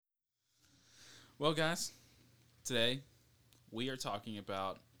Well, guys, today we are talking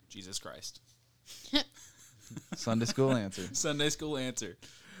about Jesus Christ. Sunday school answer. Sunday school answer.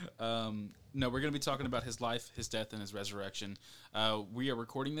 No, we're going to be talking about his life, his death, and his resurrection. We are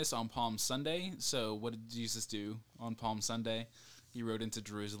recording this on Palm Sunday. So what did Jesus do on Palm Sunday? He rode into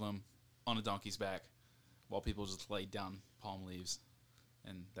Jerusalem on a donkey's back while people just laid down palm leaves.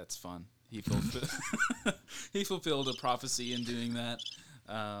 And that's fun. He fulfilled a prophecy in doing that.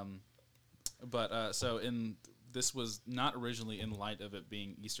 This was not originally in light of it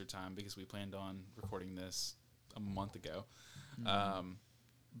being Easter time because we planned on recording this a month ago.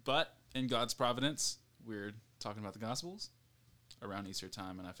 But in God's providence, we're talking about the Gospels around Easter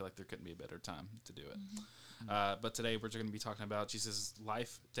time, and I feel like there couldn't be a better time to do it. But today we're going to be talking about Jesus'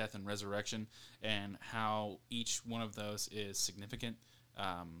 life, death, and resurrection, and how each one of those is significant,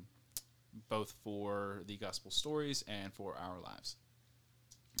 both for the Gospel stories and for our lives.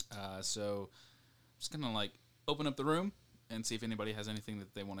 So I'm just going to open up the room and see if anybody has anything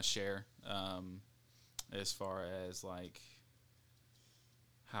that they want to share as far as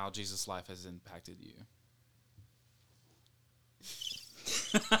how Jesus' life has impacted you.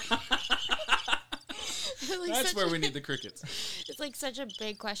 That's where we need the crickets. It's such a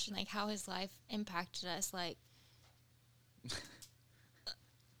big question, how his life impacted us. What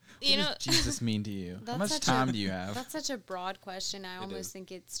does Jesus mean to you? How much time do you have? That's such a broad question. I almost is.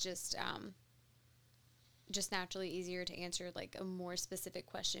 think it's just naturally easier to answer a more specific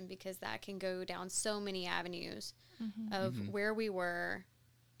question, because that can go down so many avenues of where we were,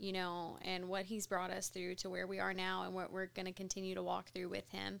 and what he's brought us through to where we are now and what we're going to continue to walk through with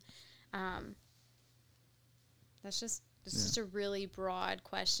him. That's just such a really broad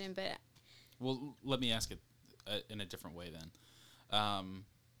question, but well, let me ask it in a different way then.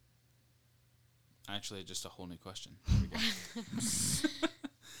 Actually, just a whole new question. Here we go.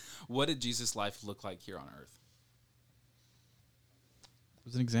 What did Jesus' life look like here on earth? It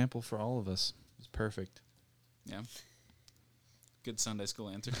was an example for all of us. It was perfect. Yeah. Good Sunday school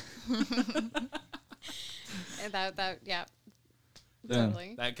answer. yeah. Yeah.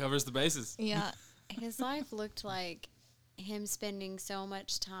 Totally. That covers the bases. Yeah. His life looked like him spending so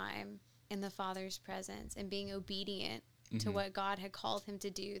much time in the Father's presence and being obedient to what God had called him to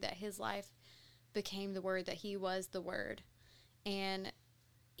do, that his life became the Word, that he was the Word. And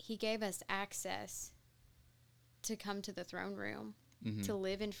he gave us access to come to the throne room, to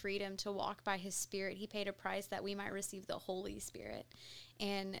live in freedom, to walk by his Spirit. He paid a price that we might receive the Holy Spirit.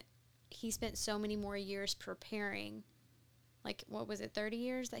 And he spent so many more years preparing. 30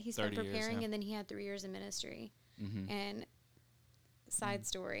 years that he spent 30 years, preparing, yeah. and then he had 3 years in ministry. And side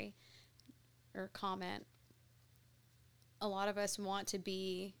story or comment, a lot of us want to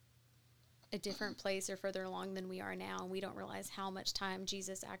be a different place or further along than we are now, and we don't realize how much time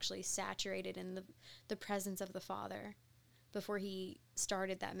Jesus actually saturated in the presence of the Father before he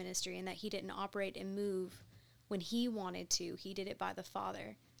started that ministry, and that he didn't operate and move when he wanted to. He did it by the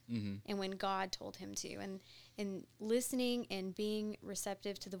Father. And when God told him to. And listening and being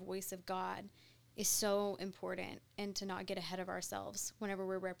receptive to the voice of God is so important, and to not get ahead of ourselves whenever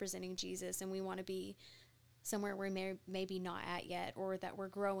we're representing Jesus and we want to be somewhere we're maybe not at yet, or that we're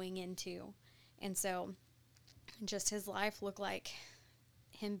growing into. And so just his life looked like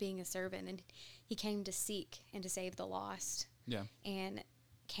him being a servant, and he came to seek and to save the lost. Yeah. And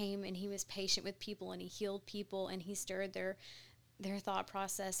came, and he was patient with people, and he healed people, and he stirred their thought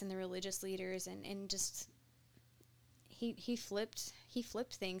process and the religious leaders, and just he flipped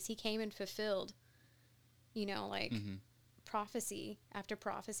things. He came and fulfilled, prophecy after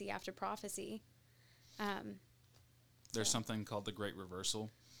prophecy after prophecy. There's something called the Great Reversal,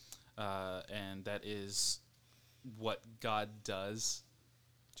 and that is what God does,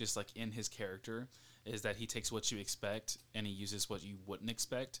 just in his character, is that he takes what you expect and he uses what you wouldn't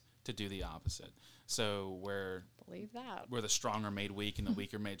expect to do the opposite. So where the strong are made weak and the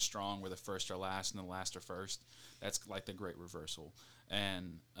weak are made strong, where the first are last and the last are first, that's the Great Reversal.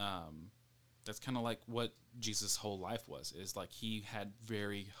 And that's kind of what Jesus' whole life was, is he had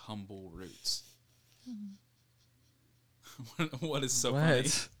very humble roots. What is so funny?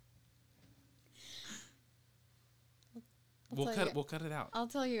 We'll cut it out. I'll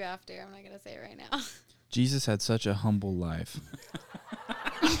tell you after. I'm not going to say it right now. Jesus had such a humble life.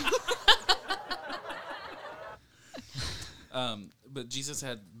 But Jesus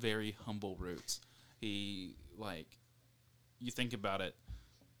had very humble roots. He, you think about it,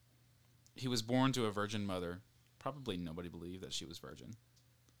 he was born to a virgin mother. Probably nobody believed that she was virgin.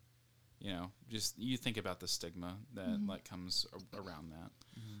 Just you think about the stigma that comes around that.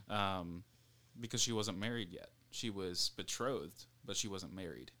 Because she wasn't married yet. She was betrothed, but she wasn't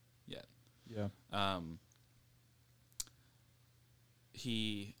married yet. Yeah.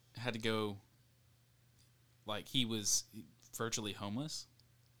 He had to go, like, he was virtually homeless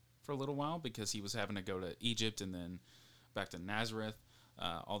for a little while because he was having to go to Egypt and then back to Nazareth,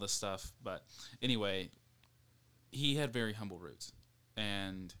 all this stuff. But anyway, he had very humble roots,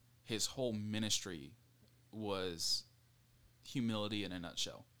 and his whole ministry was humility in a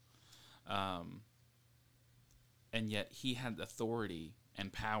nutshell. And yet he had authority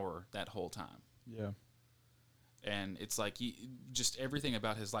and power that whole time. Yeah. And it's like, just everything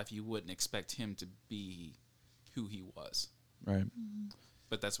about his life, you wouldn't expect him to be who he was. Right.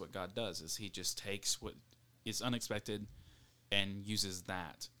 But that's what God does, is he just takes what is unexpected and uses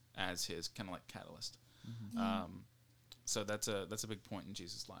that as his kind of like catalyst. So that's a big point in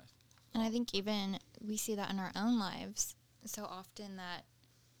Jesus' life. And I think even we see that in our own lives so often, that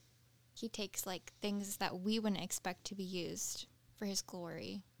he takes like things that we wouldn't expect to be used for his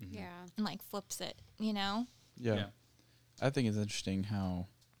glory. Yeah. And like flips it, you know? Yeah. I think it's interesting how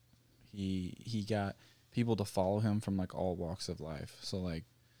he got people to follow him from like all walks of life. So like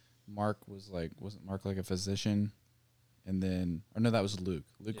Mark wasn't Mark like a physician? And then, or no, that was Luke.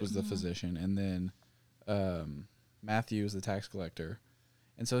 Luke was the physician. And then Matthew was the tax collector.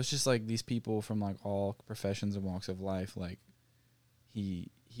 And so it's just like these people from like all professions and walks of life, like he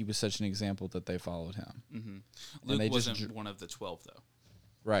was such an example that they followed him. Luke wasn't one of the 12, though.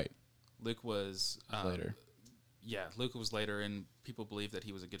 Right. Luke was later. Yeah, Luke was later, and people believe that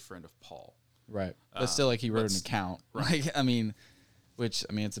he was a good friend of Paul. Right. But still, like, he wrote an account. Right. Like,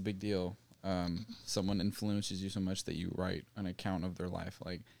 it's a big deal. Someone influences you so much that you write an account of their life.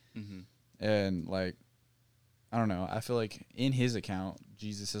 Like, and, like, I don't know. I feel like in his account,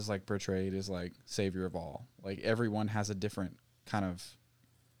 Jesus is, like, portrayed as, like, savior of all. Like, everyone has a different kind of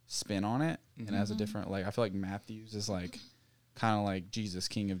spin on it and has a different, like, I feel like Matthew's is, like, kind of like Jesus,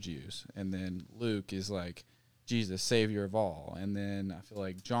 King of Jews. And then Luke is, like, Jesus, savior of all. And then I feel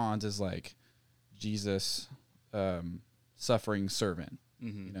like John's is, like, Jesus, suffering servant,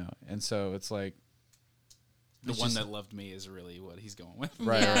 you know? And so it's like... The one that loved me is really what he's going with.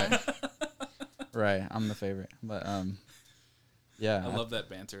 Right, right. Right, I'm the favorite. But, yeah. I love that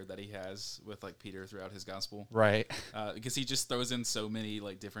banter that he has with, like, Peter throughout his gospel. Right. Because he just throws in so many,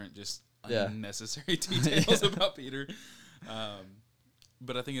 like, different just unnecessary details about Peter.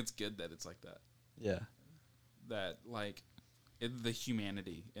 But I think it's good that it's like that. Yeah. That, like, the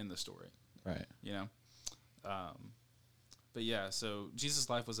humanity in the story. Right. You know? But yeah, so Jesus'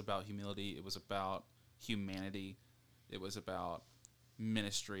 life was about humility. It was about humanity. It was about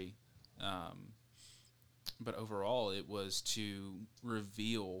ministry. But overall, it was to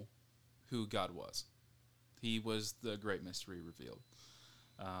reveal who God was. He was the great mystery revealed.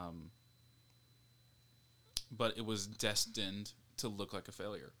 But it was destined to look like a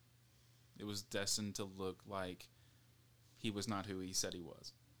failure. It was destined to look like he was not who he said he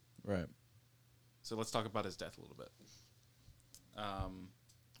was. Right. So let's talk about his death a little bit.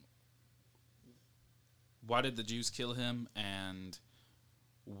 Why did the Jews kill him, and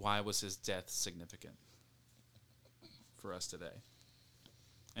why was his death significant for us today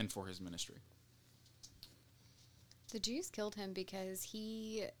and for his ministry? The Jews killed him because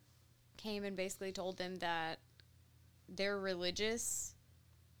he came and basically told them that their religiosity,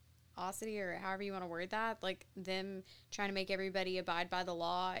 or however you want to word that, like them trying to make everybody abide by the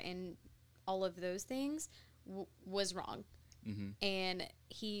law and all of those things was wrong. And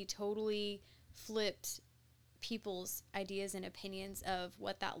he totally flipped people's ideas and opinions of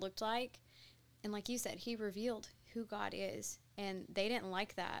what that looked like. And like you said, he revealed who God is, and they didn't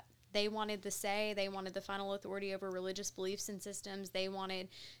like that. They wanted the say, they wanted the final authority over religious beliefs and systems. They wanted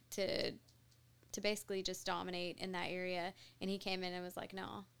to basically just dominate in that area. And he came in and was like,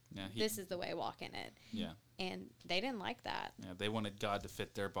 no, this is the way, walk in it. Yeah. And they didn't like that. Yeah, they wanted God to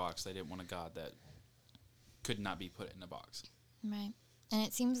fit their box. They didn't want a God that could not be put in a box. Right. And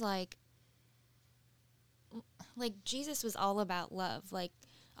it seems like Jesus was all about love. Like,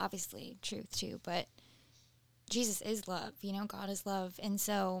 obviously, truth too, but Jesus is love. You know, God is love. And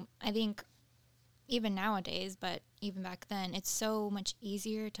so I think even nowadays, but even back then, it's so much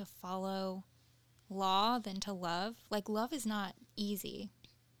easier to follow law than to love. Like, love is not easy.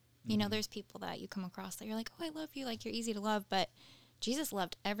 You know, there's people that you come across that you're like, oh, I love you. Like, you're easy to love. But Jesus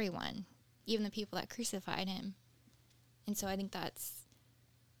loved everyone, even the people that crucified him. And so I think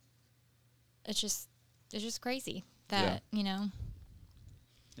it's just crazy that, you know.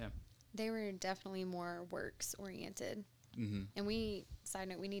 Yeah. They were definitely more works oriented. And side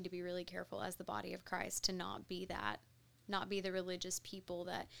note, we need to be really careful as the body of Christ to not be the religious people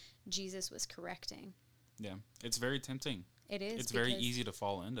that Jesus was correcting. Yeah. It's very tempting. It is. It's very easy to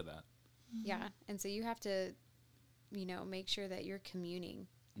fall into that. Yeah. And so you have to, make sure that you're communing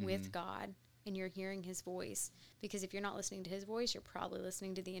with God and you're hearing his voice, because if you're not listening to his voice, you're probably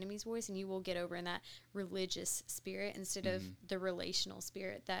listening to the enemy's voice, and you will get over in that religious spirit instead of the relational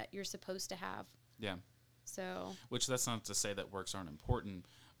spirit that you're supposed to have. Yeah. So, Which that's not to say that works aren't important,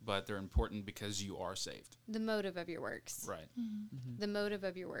 but they're important because you are saved. the motive of your works. Right. The motive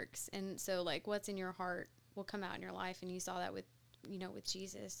of your works. And so, like, what's in your heart will come out in your life. And you saw that with, with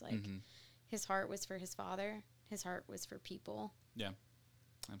Jesus. Like, his heart was for his Father. His heart was for people. Yeah,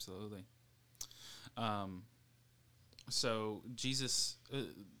 absolutely. So Jesus,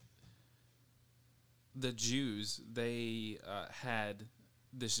 the Jews, they had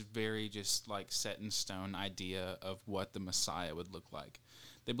this very just like set in stone idea of what the Messiah would look like.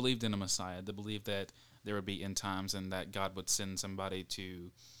 They believed in a Messiah. They believed that there would be end times and that God would send somebody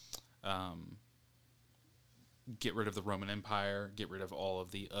to get rid of the Roman Empire, get rid of all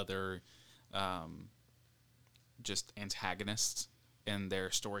of the other just antagonists in their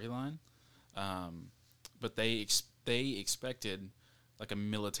storyline. But they expected like a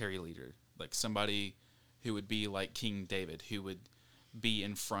military leader, like somebody who would be like King David, who would be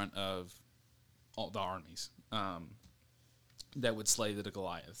in front of all the armies that would slay the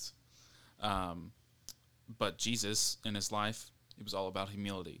Goliaths. But Jesus, in his life, it was all about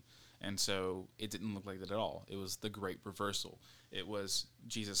humility. And so it didn't look like that at all. It was the great reversal. It was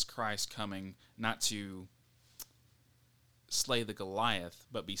Jesus Christ coming not to slay the Goliath,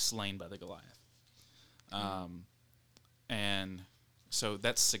 but be slain by the Goliath. And so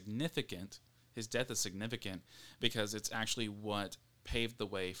that's significant. His death is significant because it's actually what paved the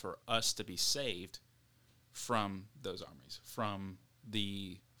way for us to be saved from those armies, from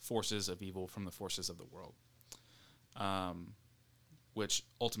the forces of evil, from the forces of the world, which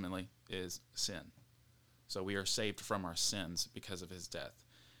ultimately is sin. So we are saved from our sins because of his death.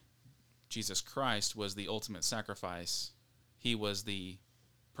 Jesus Christ was the ultimate sacrifice. He was the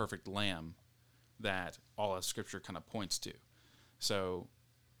perfect lamb that all of Scripture kind of points to. So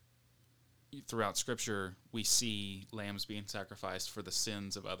throughout Scripture, we see lambs being sacrificed for the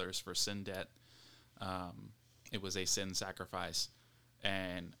sins of others, for sin debt. It was a sin sacrifice.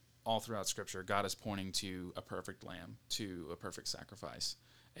 And all throughout Scripture, God is pointing to a perfect lamb, to a perfect sacrifice.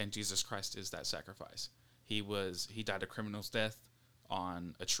 And Jesus Christ is that sacrifice. He died a criminal's death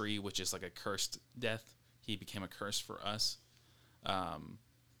on a tree, which is like a cursed death. He became a curse for us,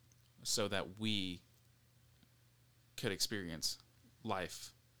 so that we could experience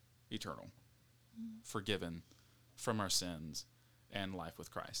life eternal, forgiven from our sins, and life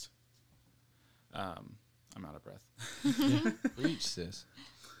with Christ. I'm out of breath. Preach, sis.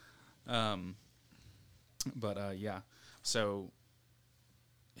 Yeah. So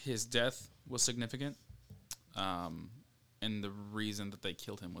his death was significant, and the reason that they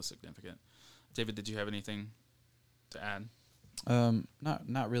killed him was significant. David, did you have anything to add?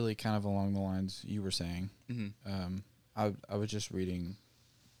 Not really. Kind of along the lines you were saying. Mm-hmm. I was just reading,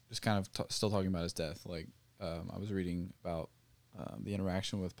 just kind of still talking about his death. Like, I was reading about the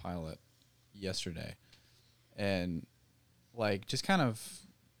interaction with Pilate yesterday, and like just kind of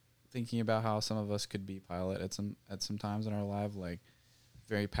thinking about how some of us could be Pilate at some times in our life, like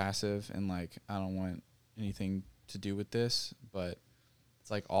very passive and like I don't want anything to do with this, but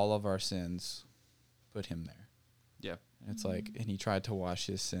it's like all of our sins put him there. Yeah. And it's like, and he tried to wash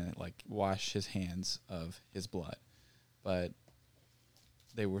his hands of his blood, but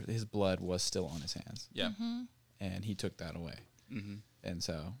his blood was still on his hands. Yeah. And he took that away. Mm-hmm. And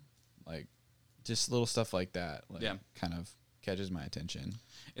so, like, just little stuff like that, like, kind of catches my attention.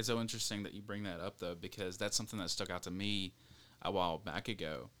 It's so interesting that you bring that up, though, because that's something that stuck out to me a while back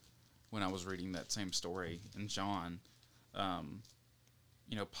ago when I was reading that same story in John.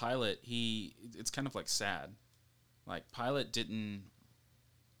 Pilate, it's kind of like sad. Like, Pilate didn't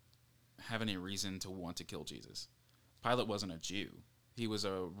have any reason to want to kill Jesus. Pilate wasn't a Jew. He was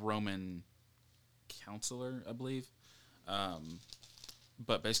a Roman counselor, I believe.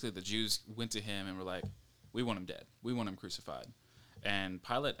 But basically the Jews went to him and were like, we want him dead. We want him crucified. And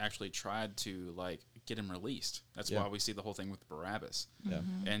Pilate actually tried to, like, get him released. That's why we see the whole thing with Barabbas. Yeah.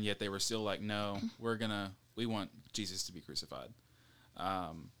 And yet they were still like, no, we want Jesus to be crucified.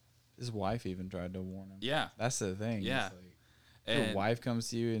 His wife even tried to warn him. Yeah. That's the thing. Yeah. Like, your wife comes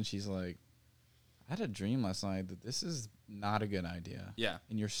to you and she's like, I had a dream last night that this is not a good idea. Yeah.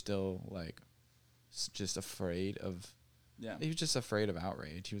 And you're still, like, just afraid of... Yeah. He was just afraid of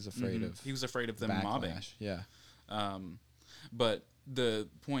outrage. He was afraid of... He was afraid of them backlash. mobbing. Yeah. But the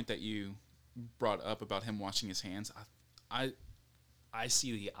point that you brought up about him washing his hands, I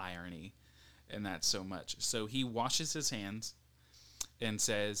see the irony in that so much. So he washes his hands and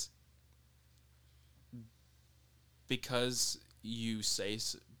says, because you say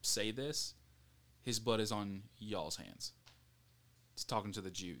this, his blood is on y'all's hands. It's talking to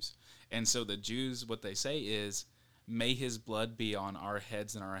the Jews. And so the Jews, what they say is, may his blood be on our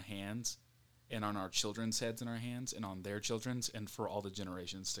heads and our hands, and on our children's heads and our hands, and on their children's, and for all the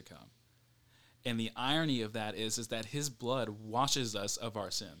generations to come. And the irony of that is that his blood washes us of our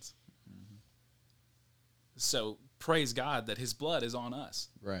sins. Mm-hmm. So praise God that his blood is on us.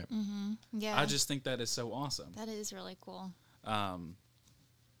 Right. Mm-hmm. Yeah. I just think that is so awesome. That is really cool.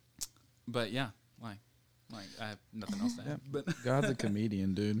 But yeah, like I have nothing else to add. Yeah. But God's a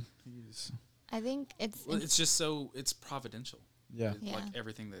comedian, dude. I think it's just so it's providential. Yeah. Yeah. Like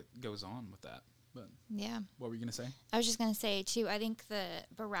everything that goes on with that. But yeah. what were you gonna say? I was just gonna say too. I think the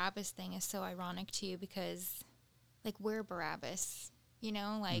Barabbas thing is so ironic too because, like, we're Barabbas. You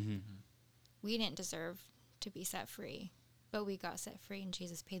know, like we didn't deserve to be set free, but we got set free, and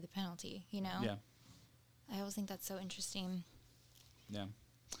Jesus paid the penalty. You know. Yeah. I always think that's so interesting. Yeah.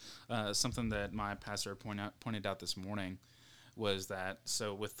 Something that my pastor pointed out this morning was that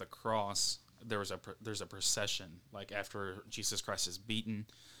so with the cross there's a procession, like after Jesus Christ is beaten,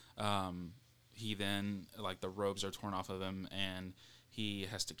 he then, like, the robes are torn off of him and he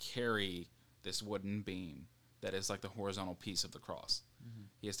has to carry this wooden beam that is like the horizontal piece of the cross. Mm-hmm.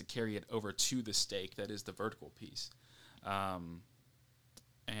 He has to carry it over to the stake that is the vertical piece,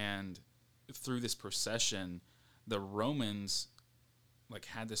 and through this procession the Romans like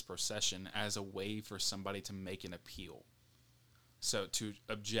had this procession as a way for somebody to make an appeal. So to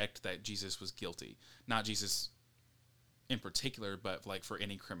object that Jesus was guilty, not Jesus in particular, but like for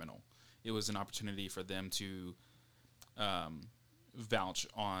any criminal, it was an opportunity for them to vouch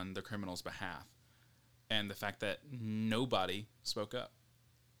on the criminal's behalf. And the fact that nobody spoke up,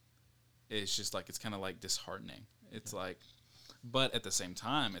 it's just like, it's kind of like disheartening. It's like, but at the same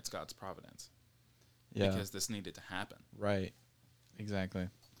time, it's God's providence. Yeah. Because this needed to happen. Right. Exactly.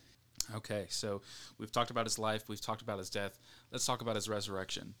 Okay, so we've talked about his life, we've talked about his death. Let's talk about his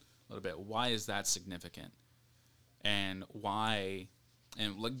resurrection a little bit. Why is that significant? And why,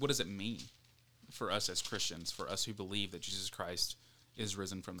 and like, what does it mean for us as Christians, for us who believe that Jesus Christ is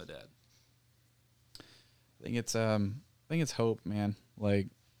risen from the dead? I think it's hope, man. Like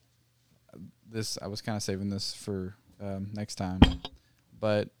this, I was kind of saving this for next time,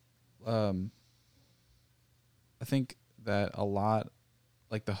 but I think that a lot,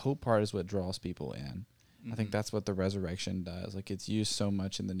 like the hope part is what draws people in. Mm-hmm. I think that's what the resurrection does. Like it's used so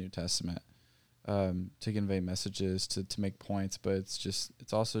much in the New Testament to convey messages, to make points, but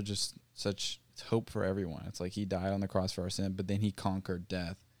it's also just it's hope for everyone. It's like he died on the cross for our sin, but then he conquered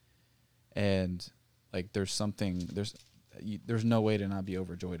death. And like there's no way to not be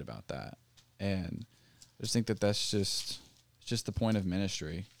overjoyed about that. And I just think that's just the point of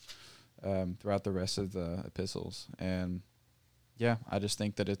ministry throughout the rest of the epistles. And yeah, I just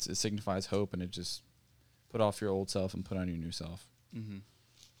think that it signifies hope, and it just put off your old self and put on your new self. Mm-hmm.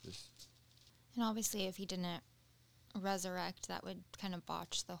 And obviously, if he didn't resurrect, that would kind of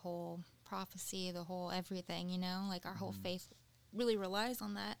botch the whole prophecy, the whole everything, you know? Like, our whole faith really relies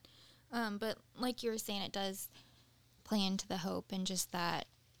on that. But like you were saying, it does play into the hope, and just that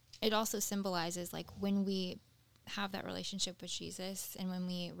it also symbolizes, like, when we have that relationship with Jesus and when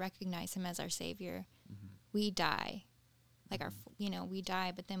we recognize him as our Savior, we die. Like, we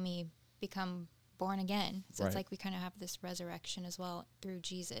die, but then we become born again. So it's like we kind of have this resurrection as well through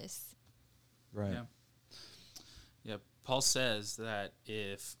Jesus. Right. Yeah. Yeah. Paul says that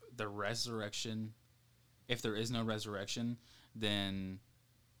if there is no resurrection, then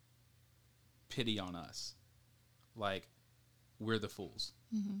pity on us. Like, we're the fools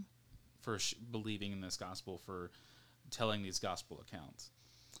for believing in this gospel, for telling these gospel accounts.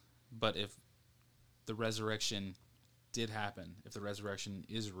 But if the resurrection did happen, if the resurrection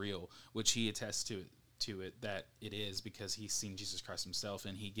is real, which he attests to it that it is, because he's seen Jesus Christ himself,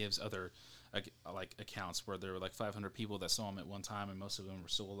 and he gives other like accounts where there were like 500 people that saw him at one time, and most of them were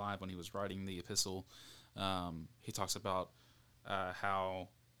still alive when he was writing the epistle. He talks about how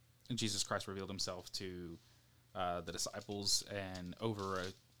Jesus Christ revealed himself to the disciples and over a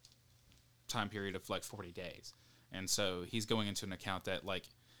time period of like 40 days. And so he's going into an account that, like,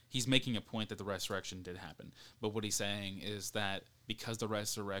 he's making a point that the resurrection did happen. But what he's saying is that because the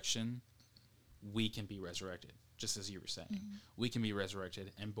resurrection, we can be resurrected, just as you were saying. Mm-hmm. We can be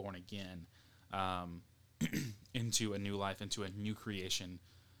resurrected and born again into a new life, into a new creation,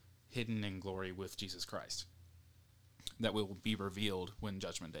 hidden in glory with Jesus Christ, that will be revealed when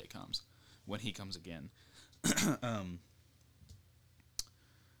Judgment Day comes, when he comes again.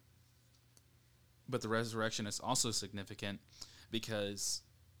 But the resurrection is also significant because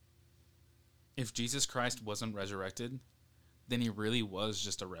if Jesus Christ wasn't resurrected, then he really was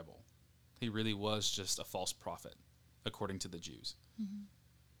just a rebel. He really was just a false prophet, according to the Jews. Mm-hmm.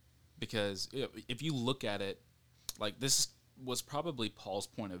 Because if you look at it, like, this was probably Paul's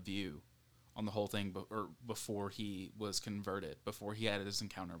point of view on the whole thing, before he was converted, before he had his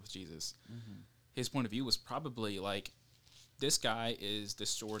encounter with Jesus. Mm-hmm. His point of view was probably like, this guy is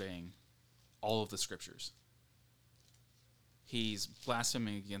distorting all of the scriptures. He's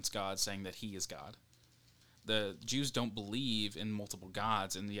blaspheming against God, saying that he is God. The Jews don't believe in multiple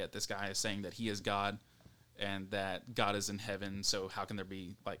gods, and yet this guy is saying that he is God and that God is in heaven. So how can that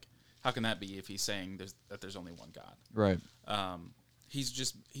be if he's saying that there's only one God? Right.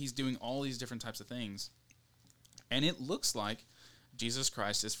 He's doing all these different types of things, and it looks like Jesus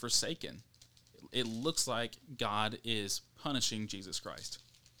Christ is forsaken. It looks like God is punishing Jesus Christ.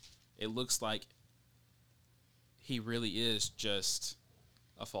 It looks like he really is just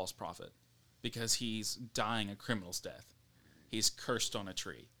a false prophet, because he's dying a criminal's death. He's cursed on a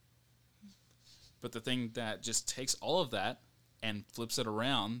tree. But the thing that just takes all of that and flips it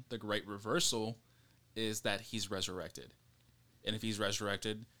around, the great reversal, is that he's resurrected. And if he's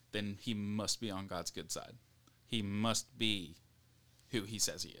resurrected, then he must be on God's good side. He must be who he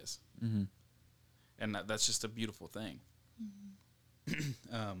says he is. Mm-hmm. And that's just a beautiful thing.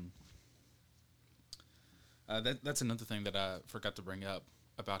 Mm-hmm. That's another thing that I forgot to bring up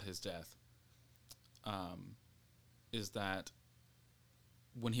about his death, is that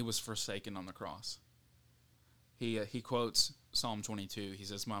when he was forsaken on the cross, he quotes Psalm 22. He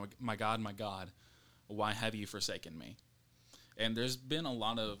says, my God, why have you forsaken me?" And there's been a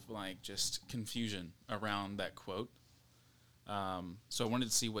lot of just confusion around that quote. So I wanted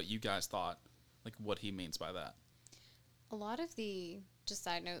to see what you guys thought, what he means by that. Just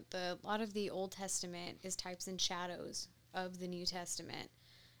side note, a lot of the Old Testament is types and shadows of the New Testament,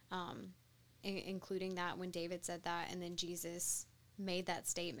 including that when David said that, and then Jesus made that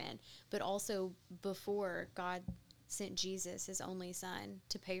statement. But also, before God sent Jesus, his only son,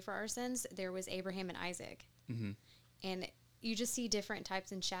 to pay for our sins, there was Abraham and Isaac. Mm-hmm. And you just see different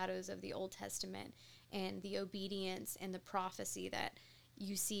types and shadows of the Old Testament and the obedience and the prophecy that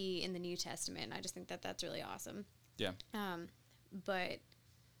you see in the New Testament. I just think that that's really awesome. Yeah. But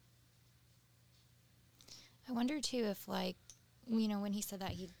I wonder too if when he said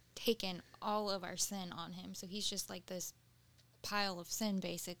that he'd taken all of our sin on him, so he's just like this pile of sin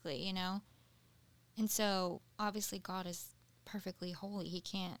basically, and so obviously God is perfectly holy. He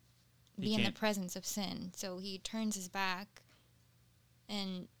can't be in the presence of sin, so he turns his back,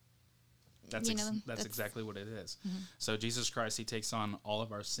 and that's exactly what it is. Mm-hmm. So Jesus Christ, he takes on all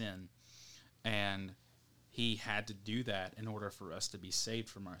of our sin, and he had to do that in order for us to be saved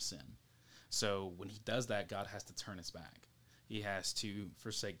from our sin. So when he does that, God has to turn his back. He has to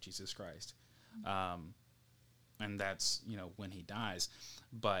forsake Jesus Christ. And that's, when he dies.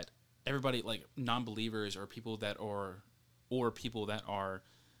 But everybody, non-believers or people that are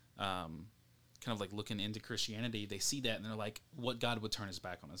kind of looking into Christianity, they see that and they're like, what God would turn his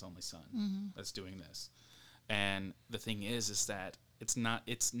back on his only son that's doing this? And the thing is that it's not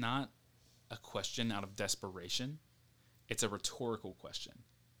a question out of desperation. It's a rhetorical question.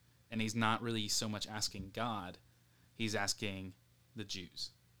 And he's not really so much asking God, he's asking the Jews.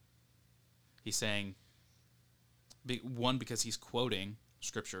 He's saying, one, because he's quoting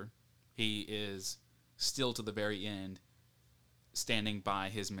scripture, he is still to the very end standing by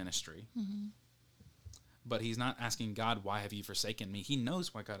his ministry. Mm-hmm. But he's not asking God, why have you forsaken me? He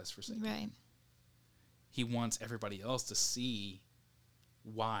knows why God has forsaken him. He wants everybody else to see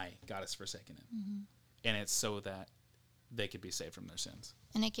why God has forsaken him. Mm-hmm. And it's so that they could be saved from their sins.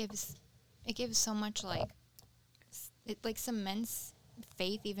 And it gives so much it cements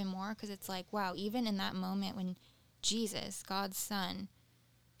faith even more, because it's wow, even in that moment when Jesus, God's son,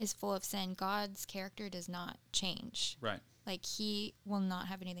 is full of sin, God's character does not change. Right. He will not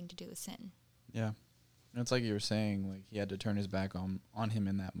have anything to do with sin. Yeah. And it's like you were saying, he had to turn his back on him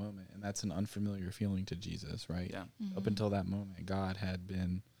in that moment. And that's an unfamiliar feeling to Jesus, right? Yeah. Mm-hmm. Up until that moment, God had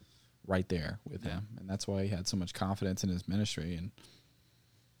been right there with him. And that's why he had so much confidence in his ministry. And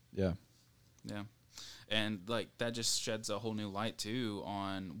yeah. Yeah. And that just sheds a whole new light too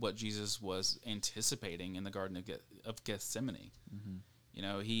on what Jesus was anticipating in the Garden of Gethsemane. Mm-hmm.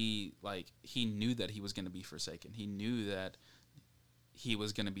 He knew that he was going to be forsaken. He knew that he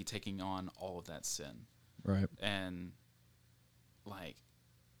was going to be taking on all of that sin. Right. And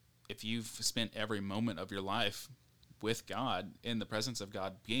if you've spent every moment of your life with God, in the presence of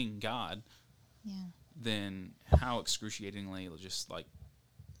God, being God, then how excruciatingly just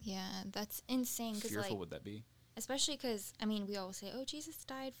yeah, that's insane. Fearful would that be? especially because, I mean, we always say, oh, Jesus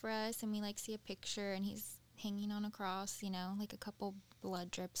died for us, and we, like, see a picture, and he's hanging on a cross, you know, like a couple blood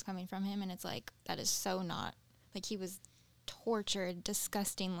drips coming from him, and it's like, that is so not, like, he was tortured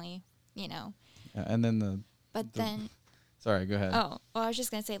disgustingly, you know. And then sorry, go ahead. Oh, well, I was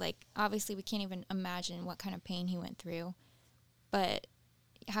just going to say, like, obviously we can't even imagine what kind of pain he went through, but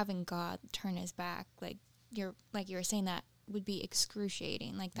having God turn his back, like you were saying, that would be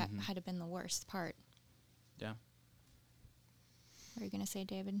excruciating. Like, that had to have been the worst part. Yeah. What are you going to say,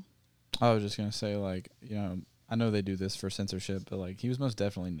 David? I was just going to say, like, you know, I know they do this for censorship, but, like, he was most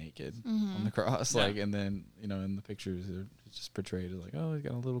definitely naked on the cross. Yeah. Like, and then, you know, in the pictures, it's just portrayed as like, oh, he's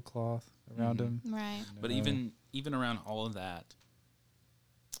got a little cloth around him. Right. But even around all of that,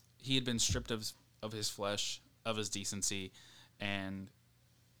 he had been stripped of his flesh, of his decency, and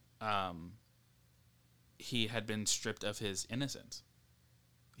he had been stripped of his innocence.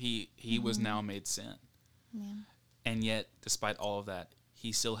 He was now made sin. Yeah. And yet, despite all of that,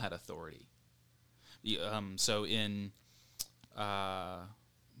 he still had authority. So in, I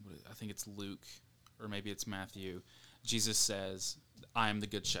think it's Luke, or maybe it's Matthew, Jesus says, I am the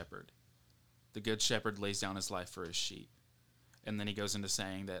good shepherd. The good shepherd lays down his life for his sheep. And then he goes into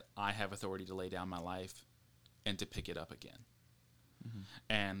saying that I have authority to lay down my life and to pick it up again. Mm-hmm.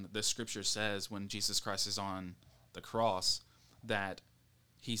 And the scripture says when Jesus Christ is on the cross that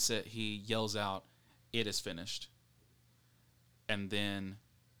he yells out, it is finished. And then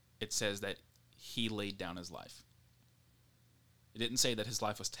it says that he laid down his life. It didn't say that his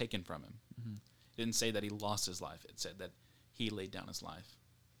life was taken from him. Mm-hmm. It didn't say that he lost his life. It said that he laid down his life.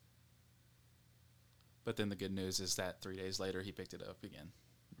 But then the good news is that 3 days later, he picked it up again.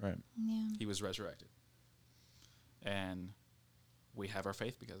 Right. Yeah. He was resurrected. And we have our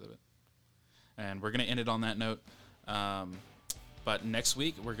faith because of it. And we're going to end it on that note. But next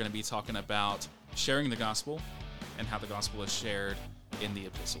week, we're going to be talking about sharing the gospel and how the gospel is shared in the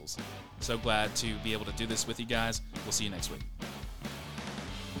epistles. So glad to be able to do this with you guys. We'll see you next week.